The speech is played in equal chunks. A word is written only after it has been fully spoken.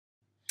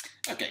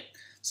Okay,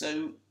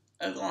 so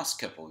over the last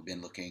couple, we've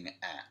been looking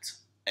at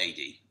AD,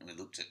 and we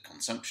looked at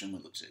consumption, we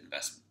looked at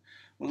investment.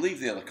 We'll leave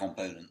the other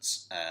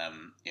components,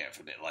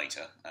 for a bit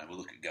later. We'll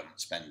look at government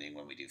spending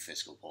when we do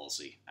fiscal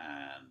policy,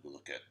 and we'll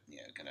look at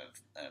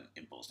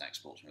imports and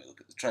exports when we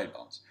look at the trade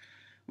balance.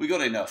 We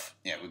got enough,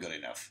 to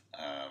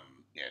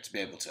be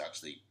able to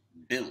actually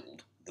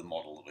build the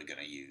model that we're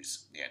going to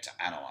use, to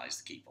analyse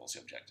the key policy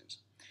objectives.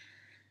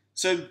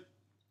 So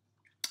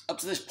up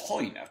to this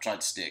point, I've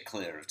tried to steer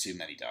clear of too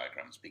many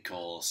diagrams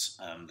because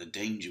the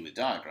danger with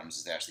diagrams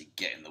is they actually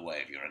get in the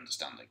way of your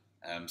understanding.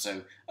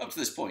 So up to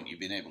this point, you've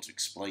been able to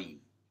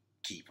explain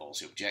key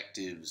policy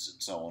objectives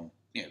and so on,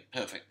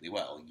 perfectly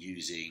well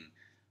using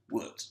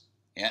words.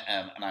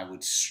 And I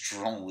would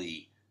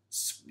strongly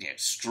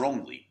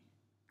suggest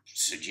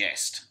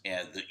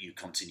that you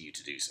continue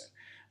to do so,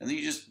 and then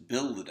you just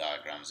build the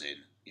diagrams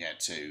in,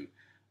 to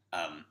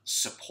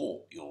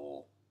support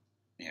your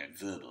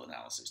verbal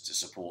analysis, to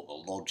support the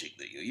logic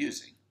that you're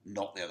using,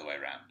 not the other way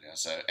around.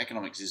 So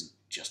economics isn't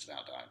just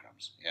about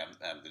diagrams.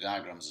 The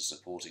diagrams are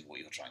supporting what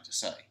you're trying to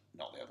say,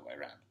 not the other way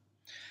around.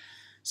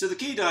 So the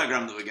key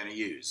diagram that we're going to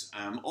use,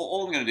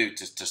 all I'm going to do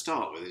to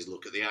start with is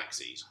look at the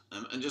axes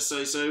and just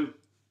say, so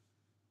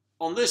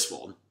on this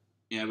one,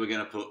 we're going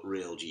to put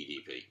real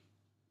GDP.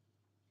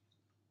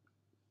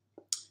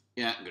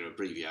 I'm going to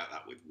abbreviate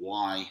that with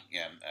Y,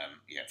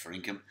 for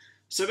income.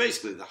 So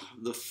basically,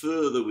 the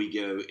further we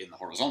go in the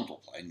horizontal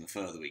plane, the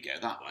further we go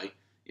that way,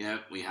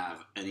 we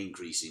have an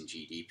increase in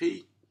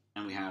GDP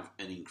and we have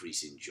an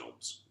increase in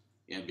jobs.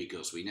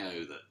 Because we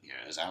know that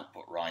as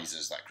output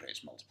rises, that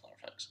creates multiplier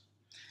effects.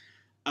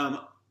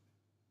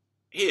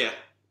 Here,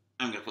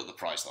 I'm going to put the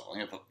price level. I'm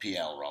going to put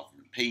PL rather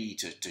than P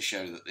to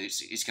show that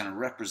it's kind of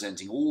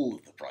representing all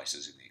of the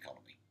prices in the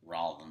economy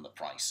rather than the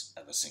price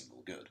of a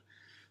single good.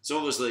 So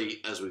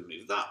obviously, as we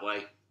move that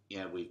way,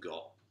 we've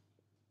got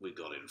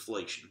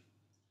inflation.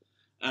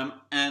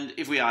 And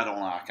if we add on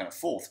our kind of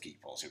fourth key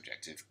policy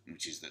objective,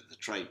 which is the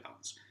trade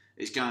balance,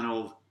 it's kind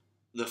of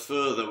the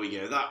further we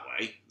go that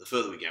way, the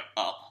further we go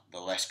up, the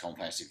less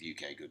competitive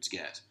UK goods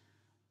get.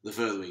 The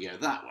further we go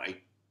that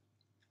way,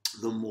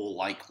 the more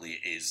likely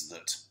it is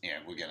that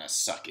we're going to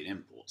suck in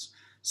imports.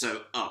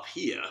 So up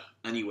here,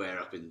 anywhere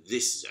up in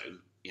this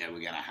zone, we're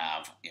going to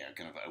have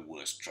kind of a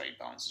worse trade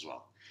balance as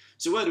well.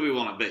 So where do we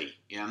want to be?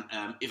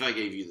 If I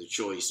gave you the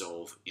choice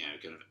of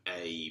kind of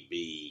A,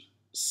 B,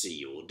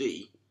 C, or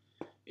D,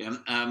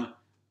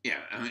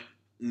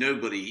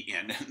 nobody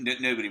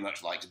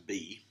much likes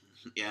B,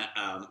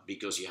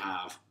 because you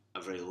have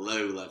a very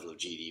low level of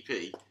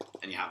GDP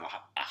and you have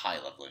a high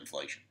level of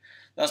inflation.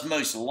 That's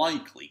most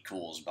likely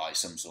caused by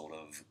some sort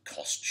of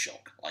cost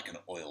shock, like an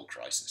oil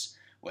crisis,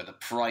 where the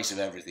price of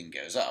everything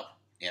goes up,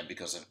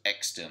 because of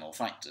external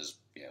factors,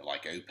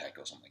 like OPEC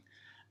or something,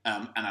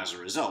 and as a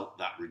result,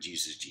 that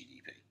reduces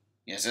GDP.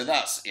 So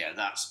that's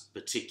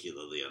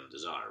particularly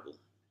undesirable.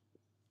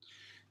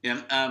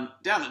 Down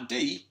at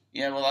D,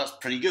 well, that's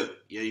pretty good.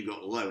 You've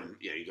got low, and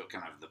you've got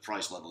kind of the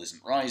price level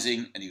isn't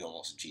rising, and you've got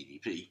lots of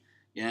GDP.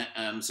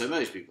 So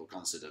most people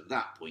consider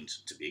that point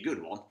to be a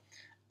good one.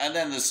 And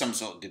then there's some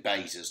sort of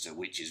debate as to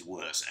which is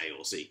worse, A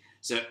or C.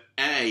 So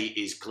A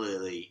is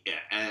clearly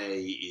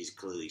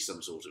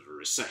some sort of a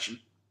recession.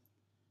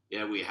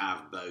 We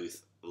have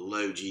both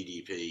low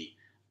GDP,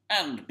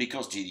 and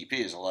because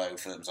GDP is low,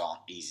 firms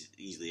aren't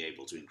easily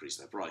able to increase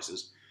their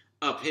prices.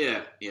 Up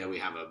here, we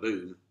have a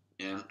boom,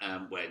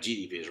 where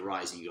GDP is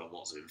rising, you've got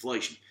lots of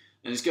inflation.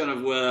 And it's kind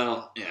of,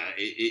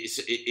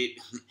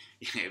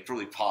 it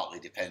probably partly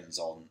depends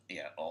on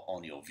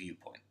your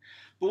viewpoint.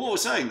 But what we're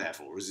saying,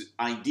 therefore, is that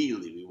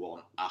ideally we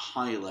want a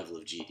high level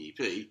of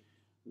GDP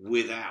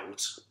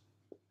without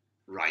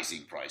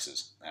rising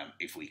prices,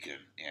 if we can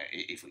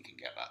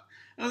get that.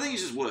 And I think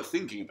it's just worth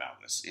thinking about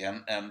this.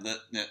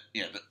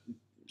 That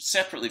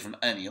separately from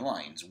any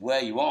lines,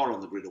 where you are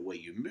on the grid or where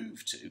you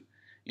move to,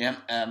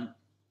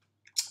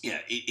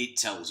 it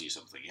tells you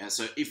something.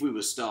 So if we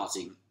were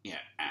starting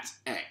at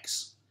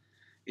X,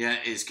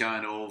 it's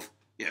kind of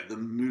the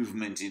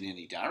movement in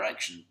any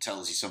direction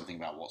tells you something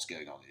about what's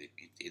going on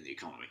in the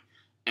economy.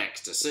 X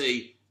to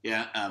C,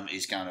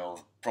 is kind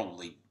of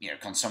probably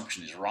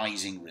consumption is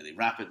rising really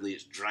rapidly.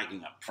 It's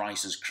dragging up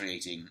prices,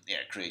 creating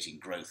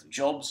growth and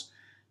jobs.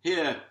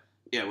 Here,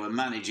 we're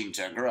managing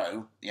to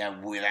grow,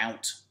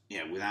 without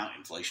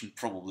inflation.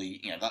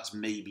 Probably, that's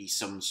maybe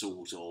some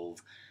sort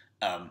of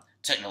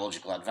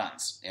technological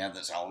advance,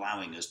 that's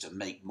allowing us to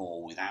make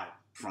more without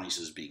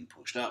prices being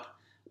pushed up.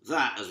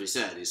 That, as we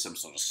said, is some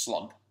sort of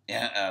slump.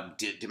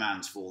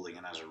 Demand's falling,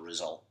 and as a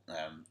result,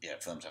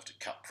 firms have to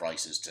cut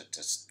prices to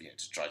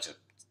try to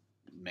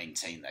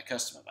maintain their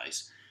customer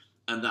base,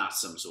 and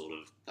that's some sort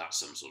of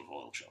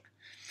oil shock.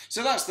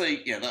 So that's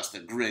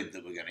the grid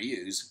that we're going to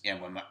use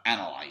when we're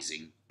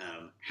analysing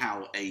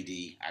how AD,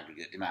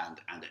 aggregate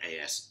demand, and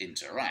AS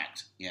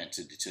interact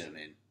to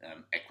determine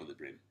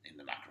equilibrium in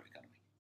the macroeconomy.